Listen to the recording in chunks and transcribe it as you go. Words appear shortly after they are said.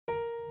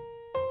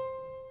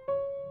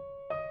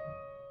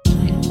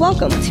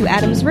Welcome to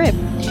Adam's Rib.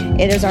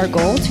 It is our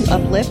goal to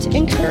uplift,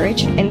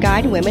 encourage, and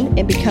guide women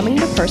in becoming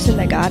the person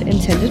that God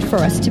intended for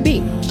us to be.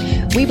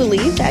 We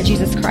believe that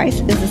Jesus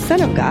Christ is the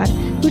Son of God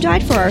who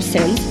died for our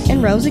sins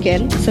and rose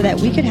again so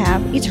that we could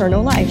have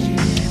eternal life.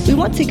 We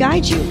want to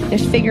guide you in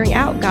figuring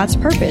out God's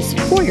purpose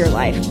for your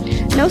life.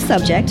 No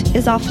subject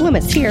is off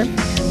limits here.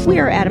 We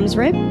are Adam's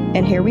Rib,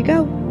 and here we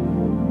go.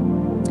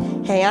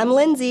 Hey, I'm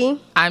Lindsay.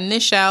 I'm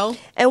Nichelle.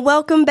 And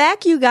welcome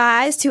back, you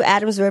guys, to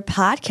Adam's Rib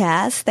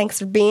Podcast. Thanks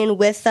for being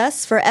with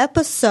us for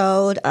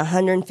episode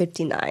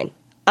 159.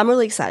 I'm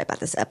really excited about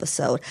this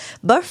episode.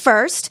 But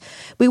first,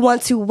 we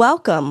want to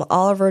welcome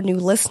all of our new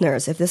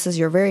listeners. If this is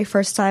your very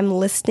first time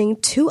listening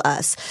to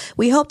us,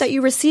 we hope that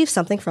you receive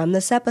something from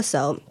this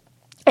episode.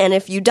 And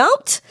if you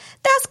don't,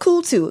 that's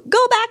cool too.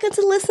 Go back and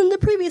listen to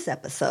previous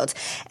episodes.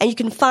 And you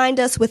can find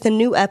us with a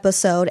new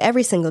episode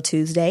every single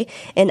Tuesday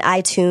in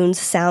iTunes,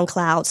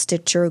 SoundCloud,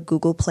 Stitcher,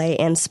 Google Play,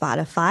 and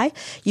Spotify.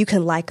 You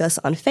can like us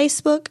on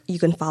Facebook. You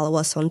can follow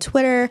us on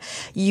Twitter.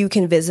 You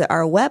can visit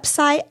our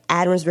website,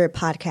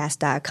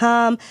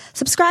 adamsribpodcast.com.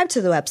 Subscribe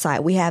to the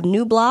website. We have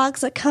new blogs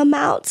that come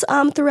out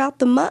throughout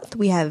the month.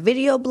 We have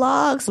video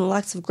blogs and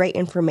lots of great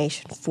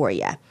information for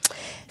you.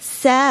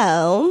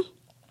 So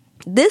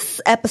this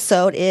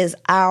episode is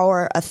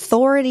our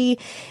authority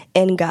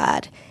in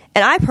God.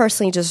 And I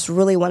personally just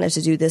really wanted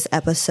to do this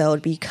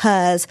episode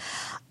because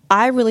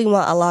I really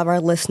want a lot of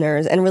our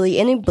listeners and really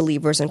any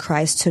believers in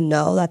Christ to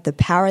know that the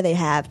power they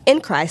have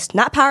in Christ,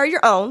 not power of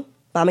your own,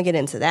 but I'm going to get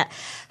into that,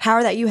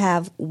 power that you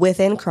have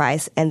within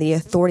Christ and the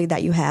authority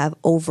that you have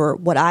over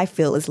what I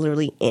feel is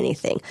literally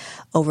anything,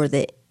 over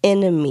the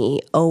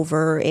enemy,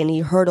 over any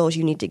hurdles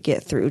you need to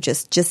get through,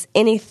 just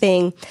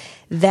anything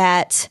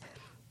that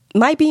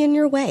might be in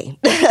your way.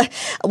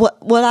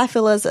 What I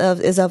feel is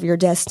of your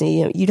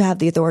destiny. You have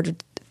the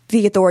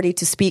authority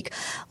to speak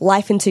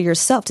life into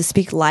yourself, to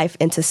speak life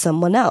into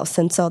someone else.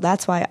 And so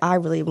that's why I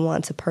really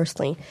want to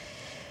personally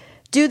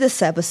do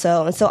this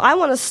episode. And so I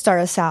want to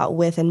start us out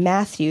with, in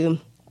Matthew,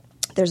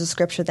 there's a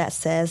scripture that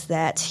says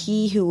that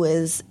he who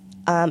is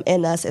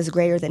in us is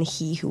greater than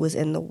he who is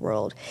in the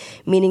world,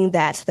 meaning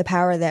that the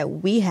power that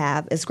we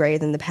have is greater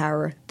than the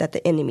power that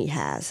the enemy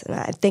has. And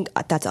I think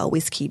that's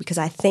always key, because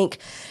I think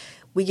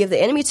we give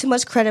the enemy too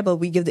much credit, but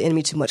we give the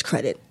enemy too much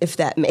credit, if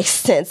that makes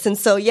sense. And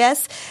so,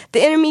 yes,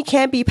 the enemy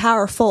can be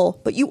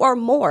powerful, but you are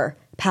more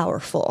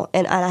powerful.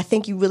 And I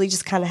think you really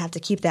just kind of have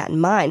to keep that in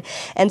mind.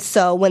 And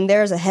so when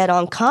there's a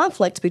head-on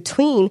conflict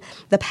between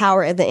the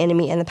power of the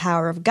enemy and the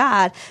power of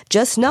God,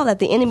 just know that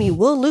the enemy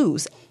will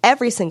lose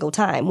every single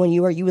time when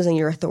you are using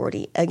your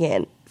authority,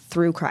 again,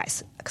 through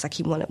Christ. Because I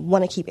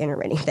want to keep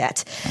iterating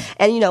that.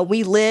 And,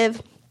 we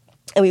live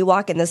and we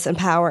walk in this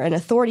power and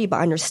authority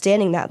by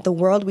understanding that the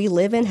world we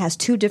live in has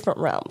two different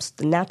realms,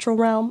 the natural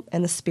realm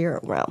and the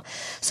spirit realm.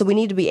 So we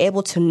need to be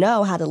able to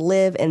know how to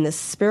live in the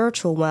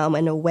spiritual realm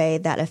in a way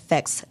that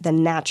affects the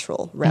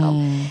natural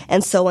realm.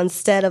 And so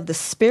instead of the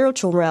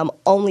spiritual realm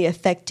only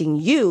affecting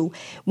you,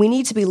 we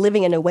need to be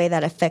living in a way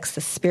that affects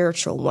the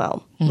spiritual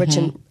realm, which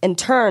in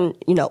turn,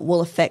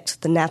 will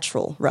affect the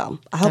natural realm.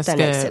 I hope that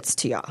makes sense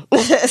to y'all.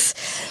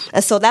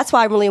 And so that's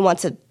why I really want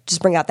to just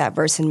bring out that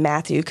verse in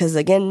Matthew, because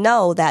again,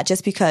 know that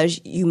just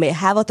because you may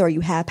have authority,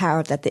 you have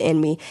power, that the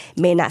enemy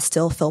may not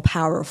still feel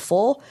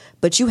powerful,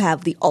 but you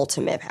have the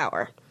ultimate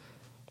power.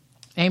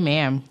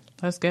 Amen.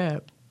 That's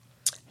good.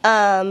 So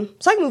I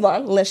can move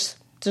on unless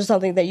there's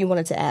something that you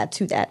wanted to add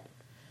to that.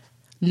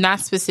 Not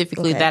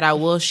specifically that. I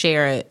will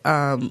share it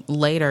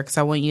later, because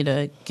I want you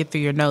to get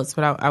through your notes,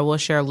 but I will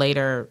share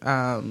later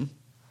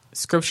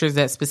scriptures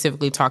that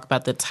specifically talk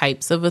about the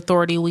types of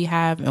authority we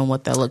have and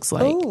what that looks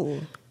like.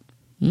 Ooh.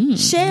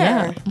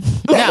 Share.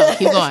 Yeah. No,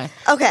 keep going.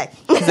 Okay.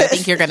 Because I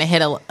think you're going to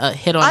hit on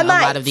a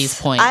lot of these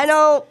points. I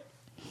don't.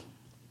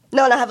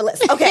 No, I have a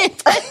list. Okay. I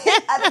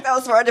think that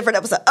was for a different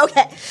episode.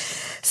 Okay.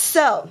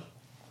 So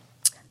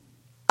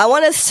I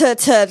want us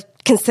to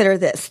consider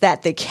this,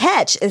 that the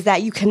catch is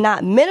that you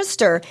cannot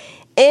minister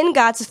in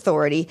God's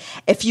authority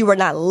if you are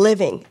not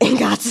living in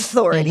God's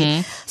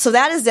authority. So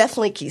that is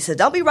definitely key. So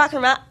don't be rocking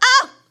around,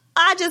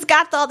 I just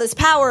got all this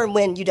power,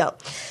 when you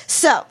don't.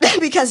 So,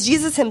 because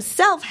Jesus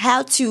himself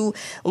had to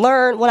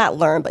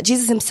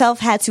Jesus himself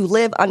had to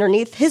live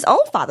underneath his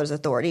own Father's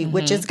authority,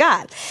 which is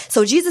God.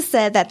 So Jesus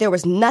said that there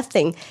was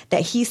nothing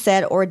that he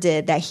said or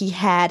did that he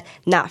had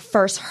not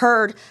first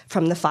heard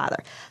from the Father.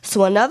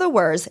 So in other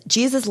words,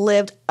 Jesus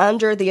lived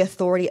under the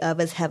authority of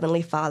his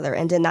heavenly Father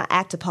and did not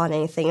act upon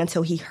anything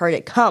until he heard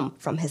it come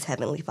from his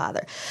heavenly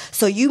Father.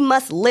 So you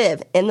must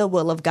live in the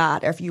will of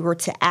God if you were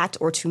to act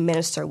or to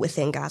minister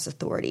within God's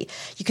authority.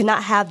 You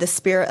cannot have the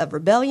spirit of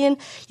rebellion.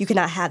 You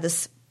cannot have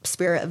this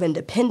spirit of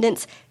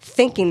independence,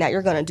 thinking that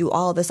you're going to do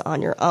all of this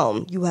on your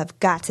own. You have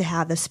got to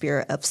have the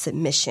spirit of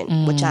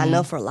submission, which I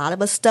know for a lot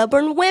of us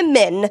stubborn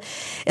women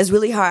is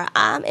really hard.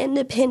 I'm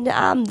independent.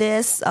 I'm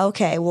this.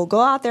 Okay, well, go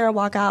out there and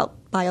walk out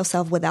by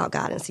yourself without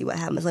God and see what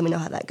happens. Let me know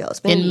how that goes.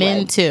 But anyway,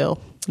 men too.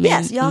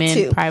 Yes, y'all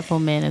too. Prideful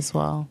men as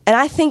well. And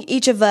I think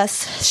each of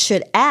us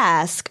should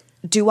ask,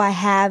 do I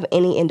have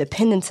any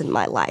independence in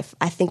my life?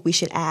 I think we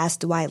should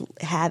ask, do I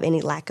have any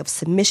lack of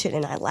submission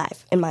in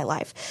my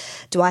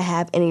life? Do I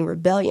have any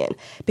rebellion?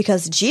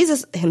 Because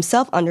Jesus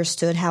himself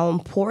understood how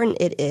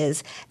important it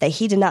is that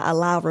he did not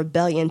allow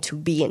rebellion to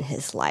be in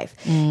his life,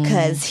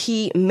 because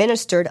he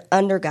ministered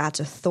under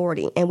God's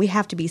authority. And we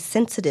have to be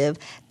sensitive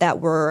that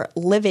we're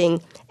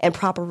living in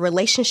proper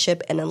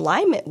relationship and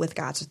alignment with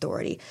God's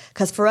authority.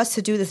 Because for us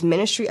to do this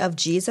ministry of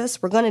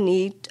Jesus, we're going to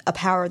need a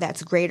power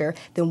that's greater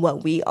than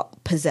what we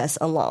possess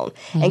alone.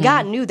 And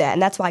God knew that,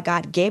 and that's why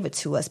God gave it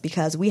to us,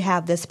 because we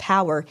have this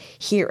power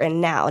here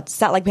and now.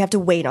 It's not like we have to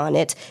wait on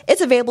it.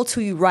 It's available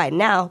to you right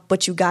now,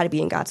 but you got to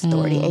be in God's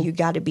authority, and you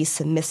got to be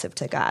submissive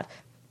to God.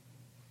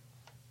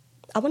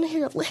 I want to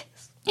hear a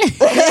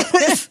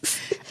list.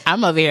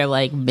 I'm over here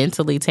like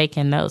mentally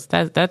taking notes.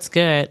 That's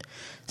good.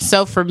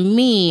 So for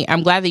me,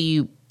 I'm glad that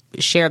you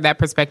share that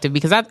perspective,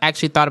 because I've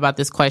actually thought about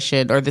this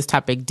question or this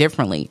topic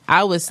differently.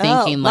 I was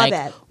thinking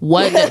bad.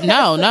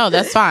 No,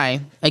 that's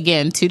fine.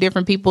 Again, two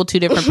different people, two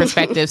different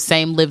perspectives,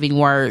 same living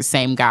word,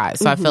 same God.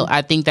 So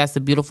I think that's the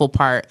beautiful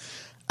part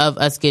of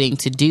us getting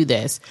to do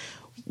this.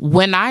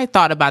 When I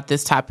thought about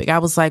this topic, I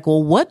was like,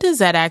 well, what does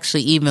that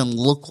actually even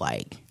look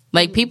like?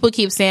 Like, people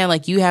keep saying,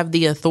 like, you have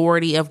the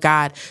authority of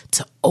God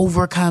to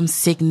overcome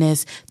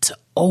sickness, to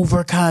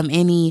overcome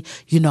any,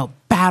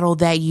 battle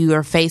that you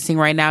are facing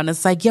right now. And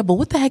it's like, yeah, but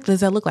what the heck does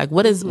that look like?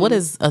 What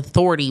does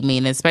authority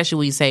mean? Especially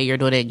when you say you're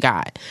doing it in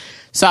God.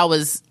 So I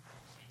was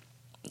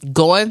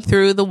going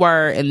through the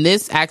word, and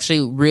this actually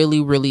really,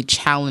 really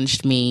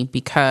challenged me,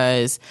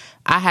 because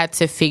I had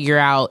to figure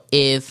out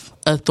if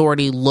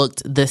authority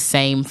looked the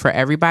same for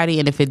everybody.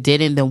 And if it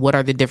didn't, then what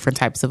are the different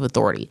types of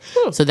authority?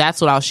 So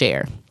that's what I'll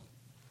share.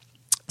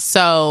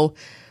 So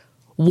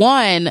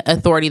one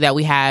authority that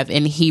we have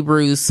in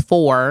Hebrews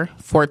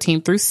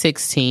 4:14 through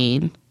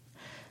 16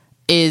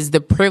 is the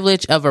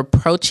privilege of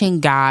approaching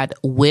God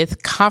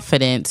with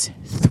confidence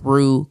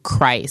through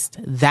Christ.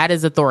 That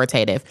is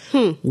authoritative.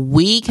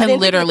 We can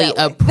literally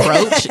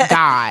approach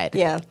God.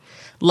 Yeah.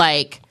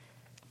 Like,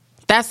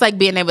 that's like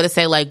being able to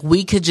say, like,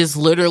 we could just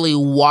literally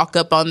walk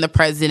up on the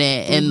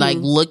president and like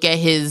look at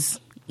his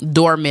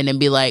doorman and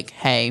be like,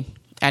 hey,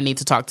 I need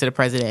to talk to the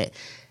president,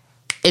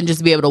 and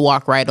just be able to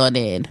walk right on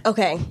in.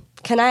 Okay.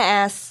 Can I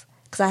ask,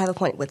 because I have a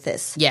point with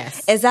this.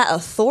 Yes. Is that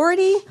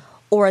authority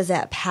or is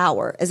that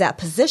power? Is that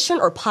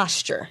position or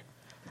posture?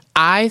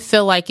 I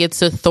feel like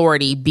it's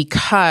authority,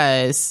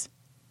 because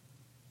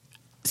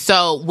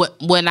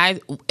when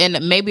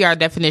and maybe our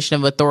definition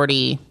of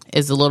authority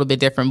is a little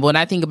bit different, but when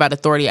I think about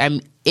authority,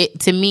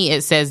 to me,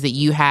 it says that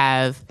you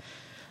have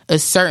a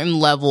certain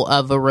level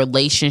of a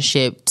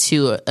relationship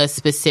to a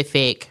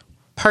specific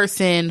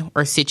person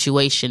or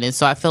situation. And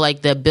so I feel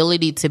like the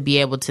ability to be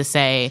able to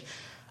say,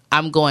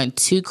 I'm going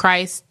to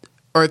Christ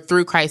or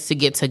through Christ to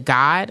get to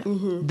God,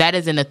 that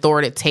is an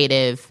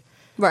authoritative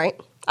right.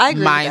 I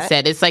agree mindset. with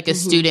that. It's like a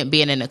student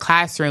being in a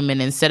classroom,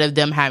 and instead of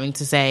them having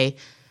to say,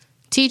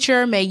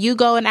 teacher, may you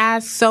go and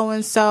ask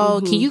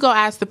so-and-so, can you go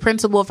ask the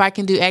principal if I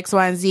can do X,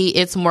 Y, and Z?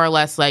 It's more or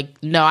less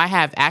like, no, I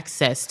have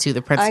access to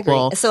the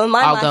principal. I agree. So in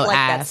my I'll mind, go like,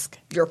 ask.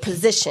 that's your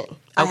position.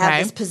 I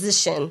have this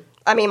position.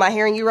 I mean, am I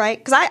hearing you right?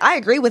 Because I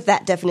agree with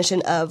that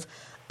definition of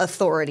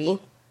authority.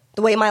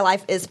 The way my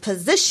life is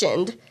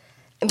positioned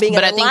and being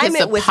in alignment with God. But I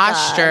think it's a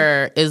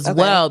posture as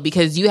well,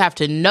 because you have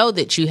to know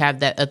that you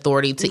have that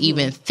authority to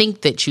even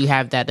think that you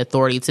have that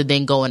authority to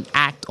then go and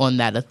act on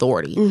that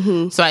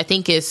authority. So I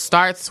think it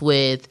starts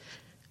with,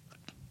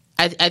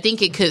 I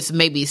think it could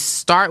maybe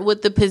start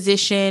with the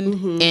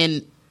position,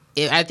 and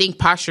I think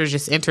posture is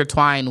just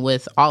intertwined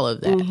with all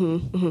of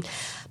that.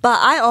 But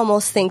I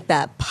almost think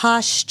that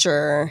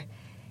posture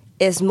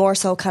is more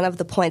so kind of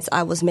the points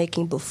I was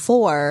making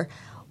before,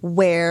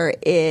 where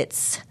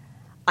it's,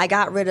 I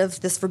got rid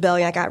of this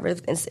rebellion, I got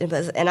rid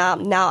of, and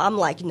now I'm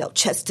like,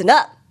 chesting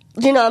up.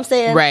 You know what I'm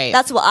saying? Right.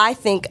 That's what I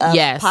think of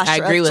yes, posture. I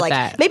agree of, with like,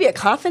 that. Maybe a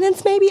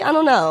confidence, maybe? I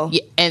don't know.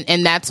 Yeah,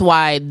 and that's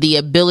why the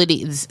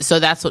ability,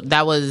 so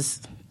that was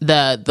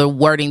the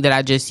wording that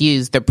I just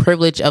used, the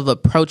privilege of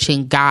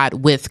approaching God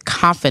with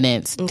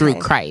confidence through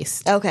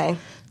Christ. Okay.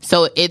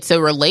 So it's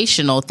a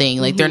relational thing.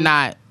 Like, they're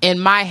not,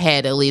 in my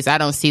head at least, I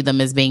don't see them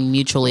as being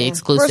mutually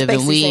exclusive. We're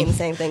and we saying the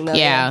same thing, though.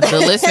 the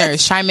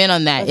listeners chime in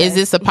on that. Okay. Is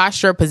this a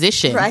posture or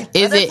position? Right.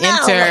 Is it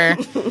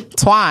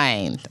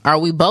intertwined? Are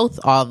we both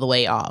all the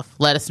way off?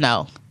 Let us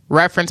know.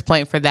 Reference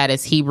point for that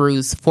is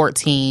Hebrews 4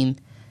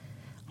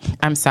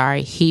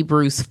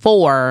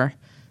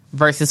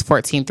 verses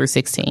 14 through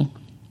 16.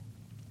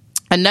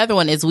 Another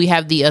one is we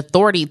have the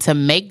authority to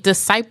make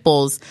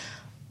disciples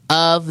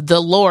of the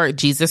Lord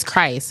Jesus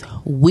Christ.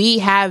 We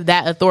have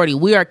that authority.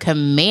 We are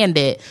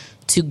commanded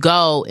to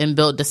go and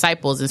build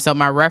disciples. And so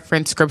my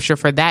reference scripture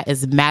for that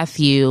is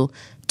Matthew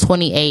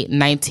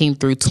 28:19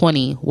 through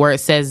 20, where it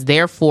says,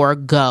 therefore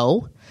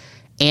go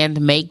and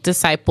make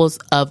disciples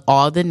of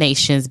all the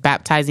nations,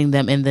 baptizing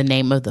them in the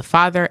name of the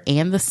Father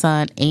and the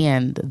Son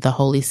and the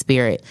Holy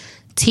Spirit.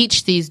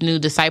 Teach these new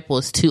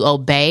disciples to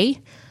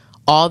obey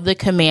all the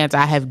commands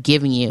I have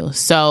given you.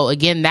 So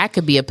again, that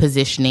could be a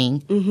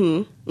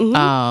positioning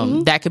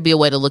That could be a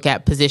way to look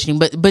at positioning,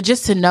 but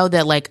just to know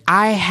that like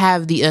I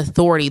have the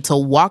authority to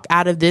walk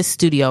out of this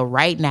studio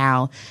right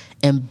now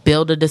and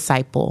build a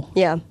disciple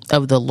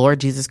of the Lord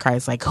Jesus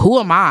Christ. Like, who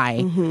am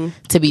I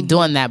to be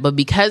doing that? But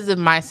because of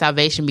my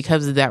salvation,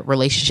 because of that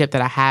relationship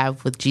that I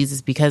have with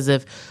Jesus, because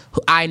of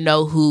I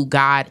know who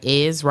God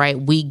is, right?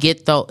 We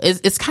get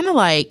it's kind of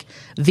like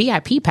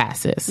VIP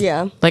passes.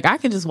 Yeah. Like I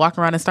can just walk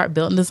around and start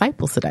building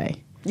disciples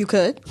today. You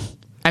could.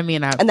 I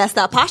mean, and that's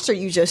that posture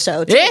you just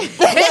showed.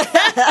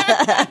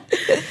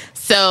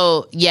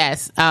 So,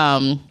 yes.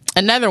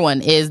 Another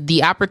one is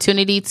the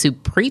opportunity to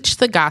preach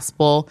the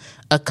gospel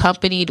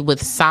accompanied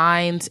with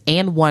signs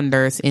and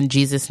wonders in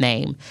Jesus'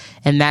 name.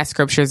 And that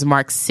scripture is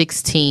Mark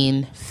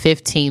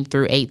 16:15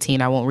 through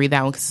 18. I won't read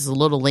that one because it's a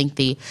little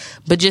lengthy.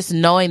 But just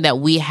knowing that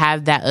we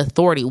have that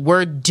authority.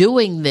 We're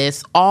doing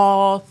this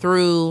all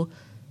through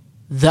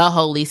the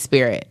Holy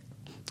Spirit.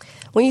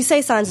 When you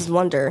say signs and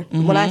wonder,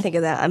 when I think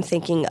of that, I'm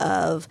thinking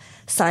of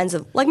signs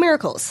of, like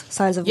miracles,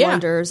 signs of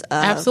wonders.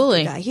 Absolutely.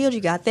 You got healed, you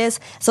got this.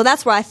 So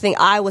that's where I think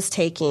I was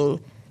taking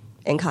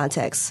in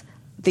context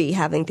the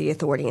having the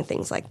authority and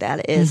things like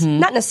that is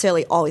not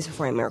necessarily always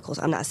performing miracles.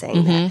 I'm not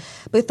saying that.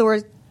 But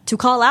authority to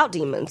call out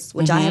demons,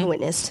 which I have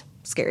witnessed.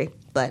 Scary,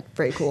 but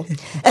very cool.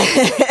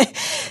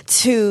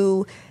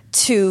 to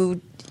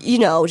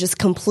just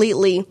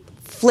completely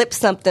flip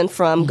something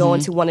from going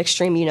to one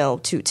extreme,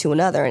 to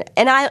another.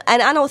 And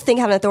I don't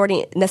think having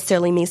authority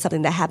necessarily means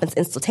something that happens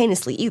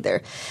instantaneously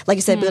either. Like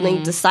you said,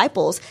 building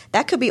disciples,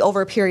 that could be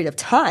over a period of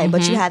time,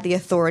 but you had the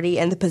authority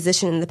and the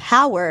position and the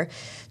power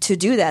to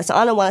do that. So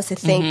I don't want us to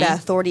think that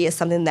authority is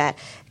something that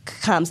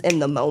comes in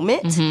the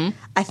moment.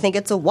 I think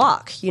it's a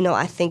walk.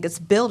 I think it's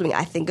building.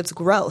 I think it's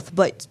growth.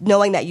 But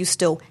knowing that you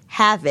still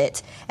have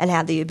it and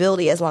have the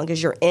ability as long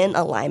as you're in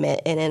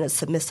alignment and in a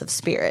submissive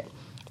spirit.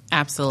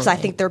 Absolutely. Because I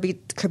think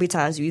could be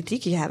times you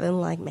think you have it, and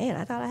like, man,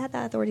 I thought I had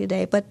that authority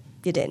today, but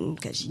you didn't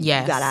because you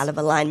got out of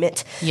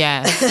alignment.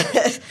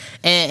 Yes.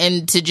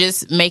 and to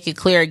just make it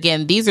clear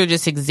again, these are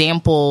just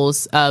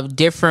examples of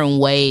different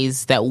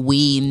ways that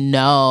we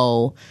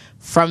know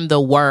from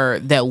the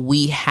word that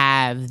we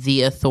have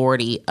the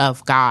authority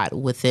of God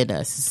within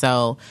us.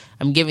 So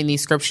I'm giving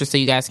these scriptures so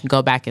you guys can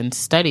go back and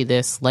study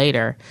this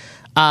later.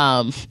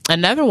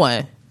 Another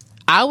one,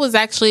 I was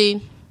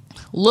actually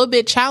a little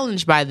bit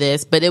challenged by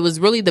this, but it was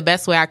really the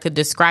best way I could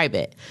describe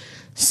it.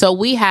 So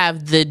we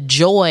have the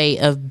joy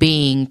of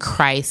being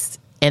Christ's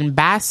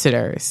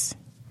ambassadors.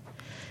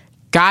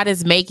 God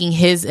is making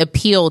his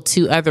appeal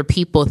to other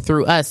people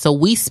through us. So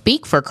we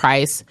speak for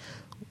Christ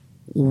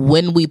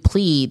when we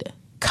plead,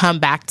 come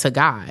back to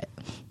God.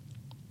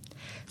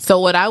 So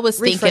what I was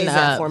thinking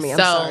that for me. I'm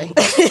sorry.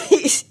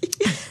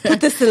 Put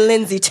this in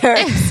Lindsay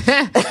terms.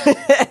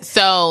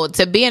 So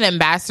to be an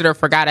ambassador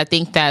for God, I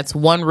think that's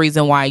one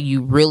reason why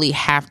you really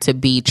have to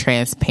be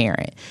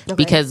transparent,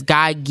 because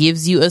God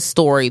gives you a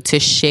story to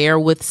share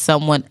with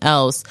someone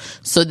else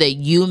so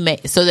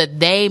that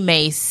they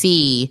may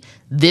see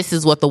this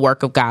is what the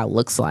work of God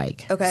looks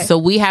like. Okay. So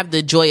we have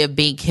the joy of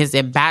being his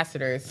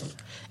ambassadors,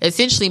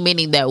 essentially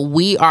meaning that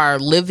we are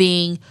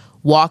living,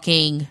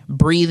 walking,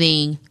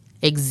 breathing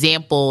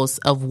examples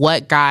of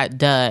what God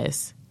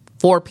does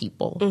for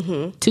people,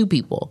 to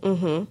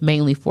people,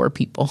 mainly for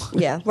people.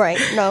 Yeah, right.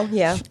 No,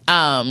 yeah.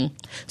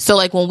 So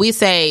like when we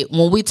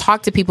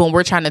talk to people and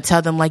we're trying to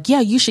tell them like,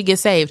 yeah, you should get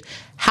saved.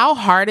 How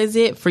hard is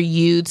it for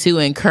you to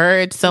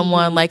encourage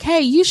someone like,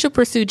 hey, you should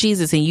pursue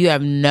Jesus, and you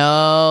have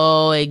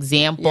no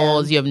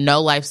examples, you have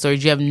no life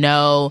stories, you have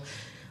no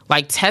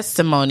like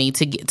testimony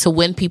to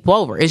win people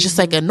over. It's just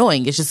like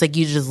annoying. It's just like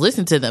you just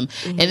listen to them.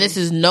 And this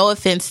is no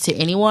offense to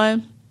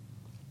anyone,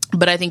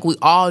 but I think we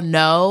all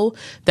know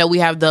that we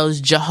have those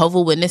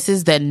Jehovah's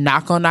Witnesses that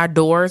knock on our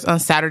doors on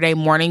Saturday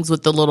mornings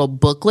with the little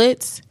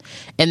booklets.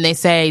 And they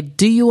say,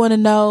 do you want to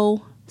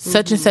know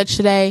such and such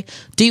today?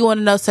 Do you want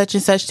to know such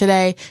and such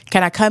today?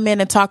 Can I come in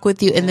and talk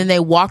with you? And then they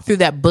walk through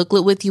that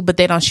booklet with you, but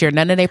they don't share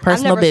none of their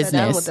personal business. Sat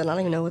down with them. I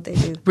don't even know what they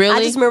do. Really?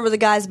 I just remember the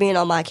guys being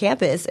on my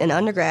campus in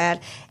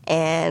undergrad,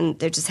 and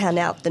they're just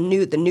handing out the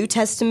New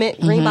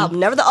Testament Green Bible,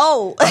 never the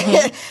old.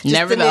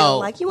 Never the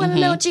old. Like, you want to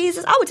know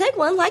Jesus? I would take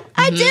one. Like,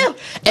 I do.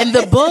 And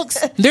the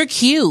books, they're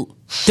cute.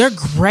 They're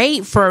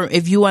great for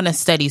if you want to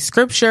study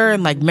scripture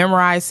and like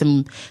memorize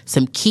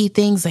some key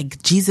things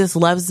like Jesus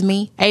loves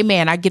me.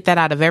 Amen. I get that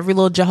out of every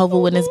little Jehovah's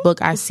Witness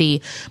book I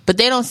see. But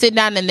they don't sit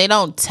down and they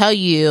don't tell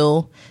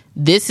you,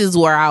 this is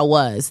where I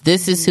was.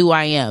 This is who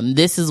I am.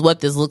 This is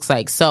what this looks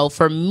like. So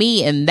for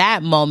me, in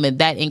that moment,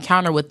 that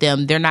encounter with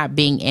them, they're not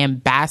being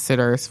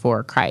ambassadors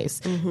for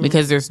Christ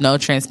because there's no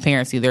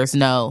transparency. There's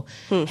no,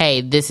 hey,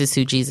 this is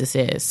who Jesus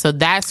is. So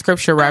that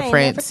scripture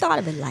reference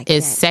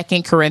is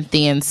 2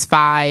 Corinthians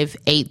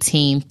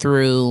 5:18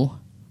 through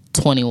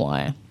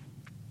 21.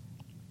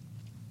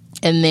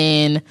 And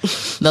then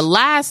the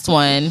last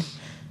one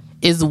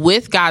is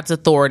with God's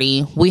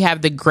authority, we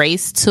have the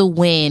grace to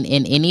win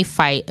in any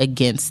fight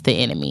against the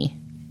enemy.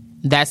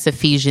 That's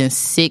Ephesians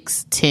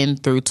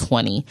 6:10 through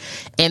 20.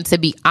 And to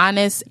be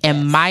honest,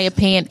 in my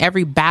opinion,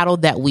 every battle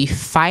that we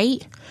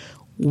fight,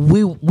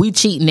 we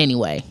cheating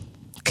anyway.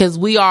 because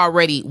we've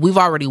already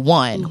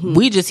won.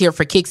 We just here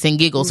for kicks and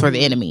giggles for the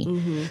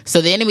enemy.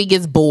 So the enemy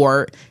gets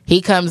bored.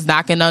 He comes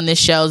knocking on this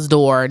shell's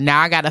door.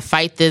 Now I got to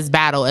fight this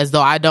battle as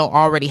though I don't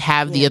already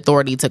have the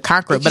authority to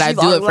conquer it, but I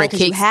do it for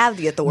kicks. You have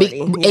the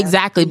authority.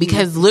 Exactly,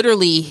 because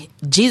literally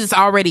Jesus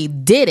already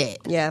did it.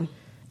 Yeah.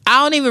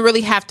 I don't even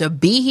really have to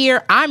be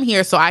here. I'm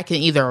here so I can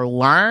either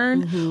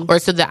learn or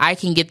so that I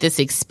can get this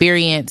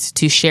experience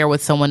to share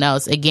with someone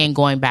else. Again,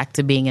 going back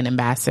to being an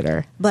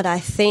ambassador. But I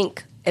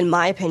think, in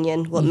my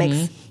opinion, what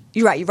makes,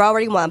 you're right, you've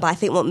already won, but I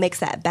think what makes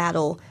that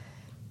battle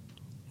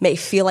may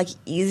feel like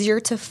easier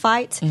to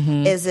fight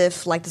is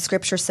if, like the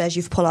scripture says,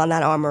 you've put on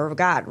that armor of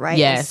God, right?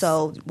 Yes. And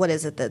so what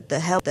is it? The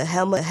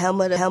helmet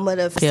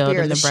of the Shield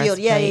spirit, and the shield.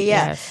 Yeah.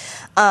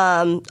 yes.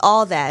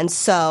 All that. And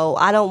so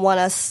I don't want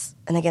us,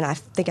 and again, I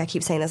think I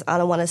keep saying this, I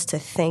don't want us to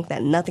think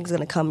that nothing's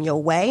going to come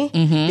your way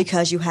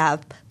because you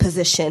have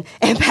position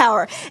and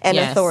power and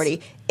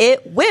authority.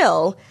 It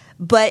will,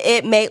 but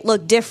it may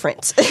look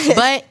different.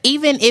 But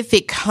even if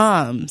it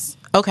comes,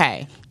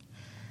 okay,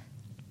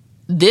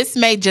 this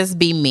may just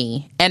be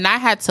me. And I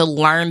had to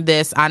learn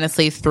this,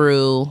 honestly,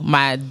 through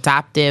my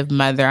adoptive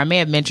mother. I may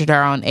have mentioned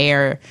her on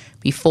air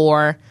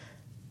before.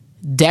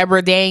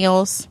 Deborah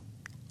Daniels.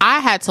 I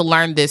had to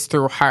learn this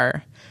through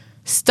her.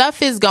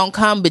 Stuff is going to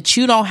come, but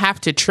you don't have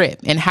to trip.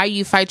 And how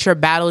you fight your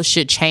battles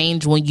should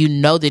change when you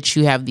know that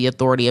you have the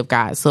authority of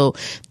God. So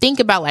think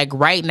about, like,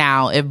 right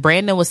now, if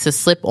Brandon was to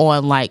slip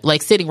on,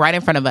 like sitting right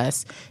in front of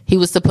us, he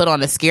was to put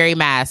on a scary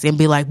mask and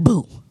be like,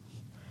 boo.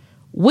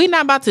 We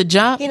not about to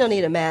jump. He don't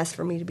need a mask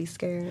for me to be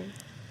scared.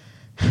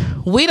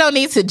 We don't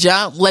need to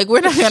jump. Like,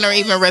 we're not going to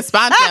even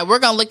respond to that. We're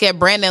going to look at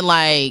Brandon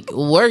like,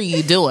 what are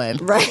you doing?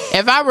 Right.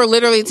 If I were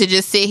literally to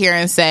just sit here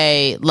and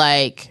say,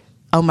 like,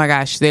 oh my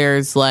gosh,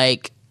 there's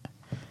like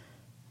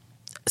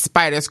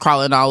spiders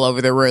crawling all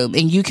over the room,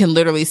 and you can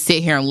literally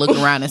sit here and look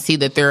around and see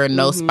that there are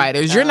no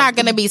spiders, you're not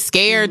going to be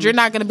scared. You're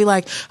not going to be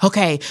like,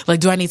 okay, like,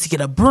 do I need to get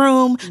a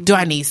broom? Do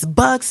I need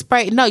bug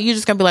spray? No, you're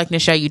just going to be like,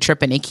 Nichelle, you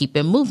tripping, and keep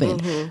it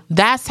moving.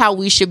 That's how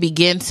we should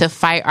begin to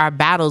fight our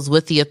battles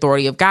with the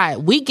authority of God.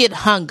 We get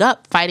hung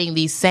up fighting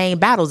these same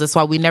battles. That's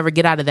why we never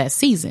get out of that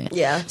season.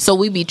 Yeah. So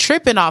we be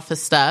tripping off of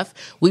stuff.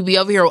 We be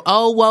over here,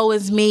 oh, woe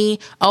is me.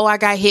 Oh, I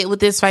got hit with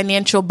this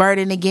financial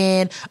burden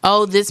again.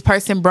 Oh, this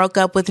person broke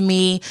up with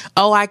me.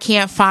 Oh, I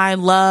can't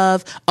find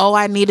love. Oh,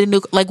 I need a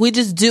new, like, we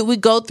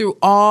go through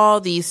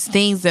all these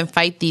things and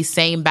fight these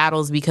same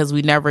battles because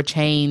we never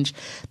change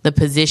the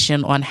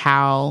position on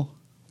how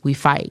we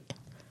fight.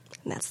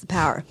 And that's the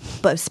power.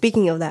 But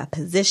speaking of that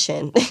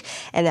position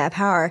and that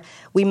power,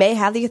 we may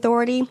have the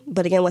authority,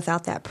 but again,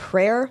 without that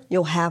prayer,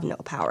 you'll have no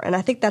power. And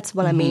I think that's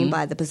what I mean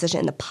by the position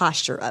and the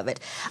posture of it.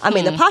 I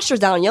mean, the posture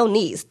is down on your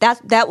knees. That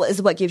is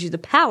what gives you the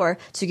power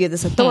to give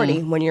this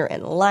authority when you're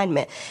in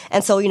alignment.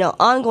 And so,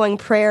 ongoing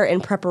prayer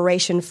and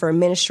preparation for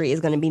ministry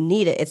is going to be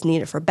needed. It's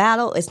needed for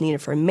battle. It's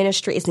needed for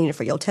ministry. It's needed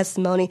for your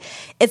testimony.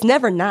 It's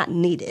never not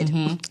needed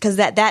because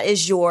that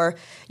is your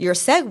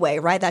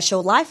segue, right? That's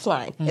your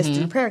lifeline. It's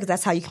through prayer because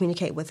that's how you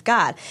communicate with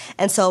God.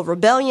 And so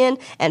rebellion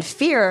and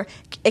fear,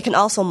 it can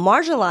also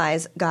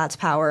marginalize God's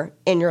power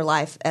in your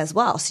life as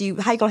well. So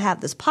how you going to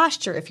have this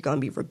posture if you're going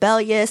to be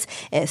rebellious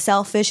and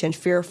selfish and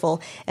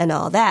fearful and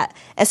all that?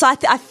 And so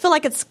I feel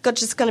like it's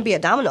just going to be a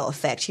domino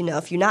effect.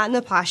 If you're not in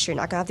the posture, you're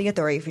not going to have the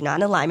authority. If you're not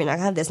in alignment, you're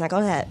not going to have this, not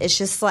going to have that. It's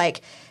just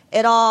like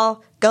it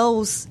all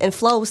goes and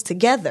flows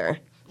together.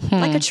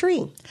 Like a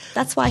tree.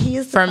 That's why he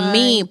is For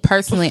me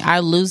personally, I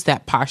lose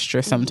that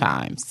posture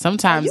sometimes.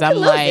 Sometimes I'm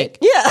like,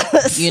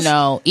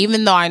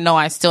 even though I know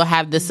I still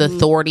have this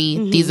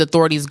authority, these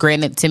authorities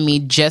granted to me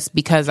just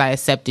because I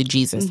accepted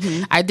Jesus.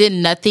 I did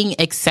nothing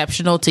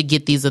exceptional to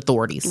get these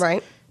authorities.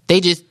 Right.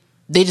 They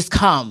just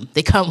come.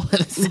 They come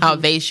with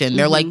salvation.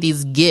 They're like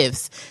these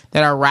gifts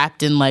that are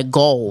wrapped in like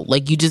gold.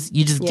 Like you just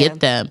get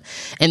them.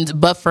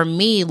 But for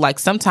me, like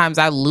sometimes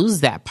I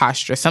lose that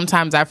posture.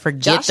 Sometimes I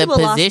forget Joshua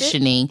the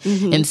positioning.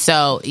 And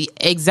so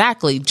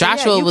exactly.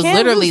 Joshua was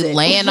literally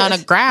laying on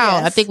the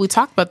ground. I think we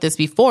talked about this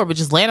before, but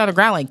just laying on the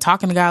ground, like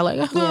talking to God,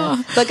 like,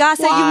 But God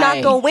said you're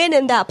not going to win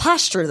in that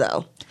posture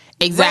though.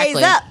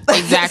 Exactly.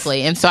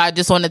 Exactly. And so I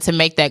just wanted to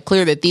make that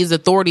clear that these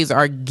authorities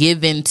are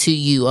given to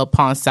you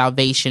upon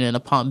salvation and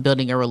upon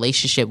building a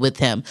relationship with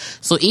him.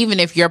 So even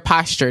if your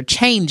posture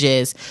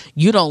changes,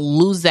 you don't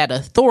lose that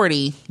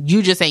authority.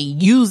 You just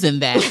ain't using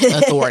that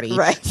authority.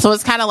 Right. So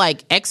it's kind of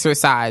like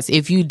exercise.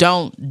 If you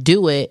don't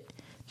do it,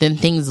 then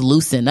things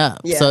loosen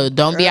up. Yeah. So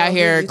don't be out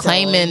here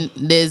claiming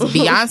this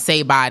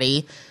Beyonce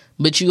body,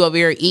 but you over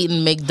here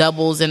eating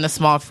McDoubles and a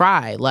small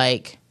fry.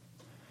 Like,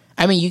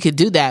 I mean, you could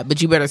do that, but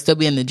you better still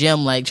be in the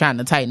gym, like, trying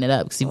to tighten it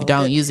up. Because if you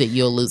don't use it,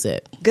 you'll lose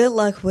it. Good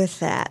luck with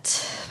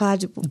that.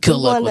 Good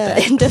luck with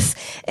that. End this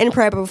in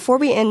prayer. But before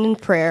we end in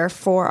prayer,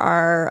 for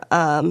our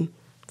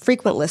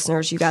frequent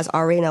listeners, you guys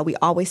already know we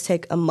always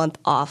take a month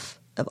off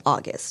of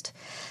August.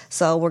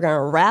 So we're going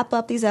to wrap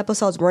up these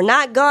episodes. We're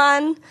not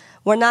gone.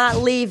 We're not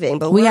leaving.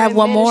 But we have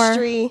one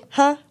ministry. More.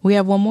 Huh? We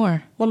have one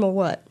more. One more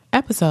what?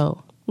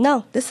 Episode.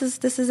 No, this is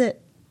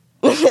it.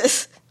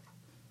 This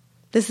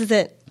is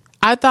it.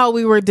 I thought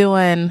we were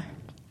doing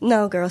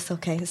No, girl, it's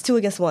okay. It's 2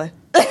 against 1.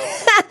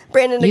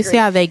 Brandon, you see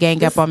how they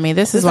gang up on me?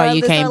 This is why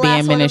you can't be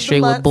in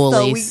ministry with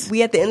bullies. So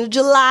we at the end of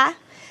July,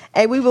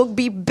 and we will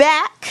be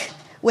back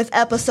with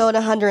episode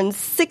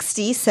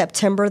 160,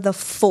 September the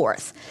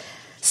 4th.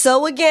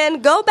 So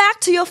again, go back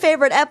to your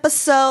favorite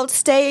episode.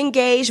 Stay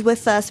engaged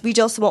with us. We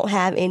just won't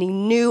have any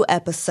new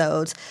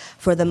episodes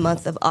for the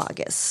month of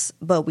August.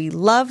 But we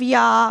love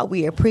y'all.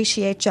 We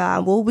appreciate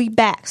y'all. We'll be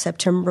back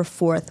September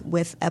 4th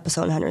with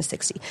episode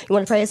 160. You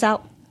want to pray us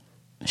out?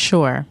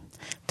 Sure.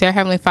 Dear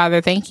Heavenly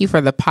Father, thank you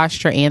for the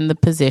posture and the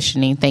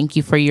positioning. Thank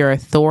you for your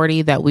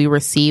authority that we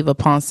receive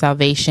upon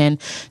salvation.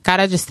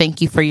 God, I just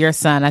thank you for your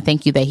son. I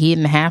thank you that he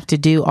didn't have to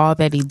do all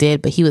that he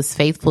did, but he was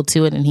faithful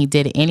to it and he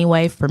did it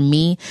anyway for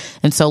me.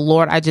 And so,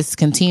 Lord, I just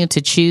continue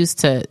to choose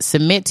to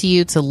submit to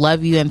you, to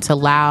love you, and to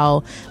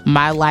allow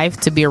my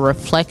life to be a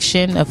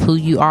reflection of who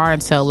you are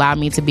and to allow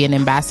me to be an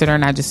ambassador.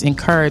 And I just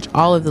encourage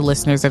all of the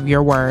listeners of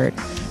your word,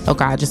 oh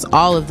God, just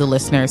all of the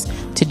listeners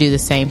to do the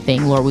same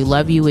thing. Lord, we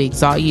love you, we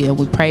exalt you, and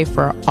we pray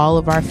for all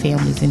of our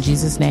families. In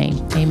Jesus' name,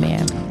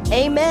 amen.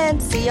 Amen.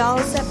 See y'all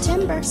in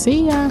September.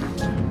 See ya.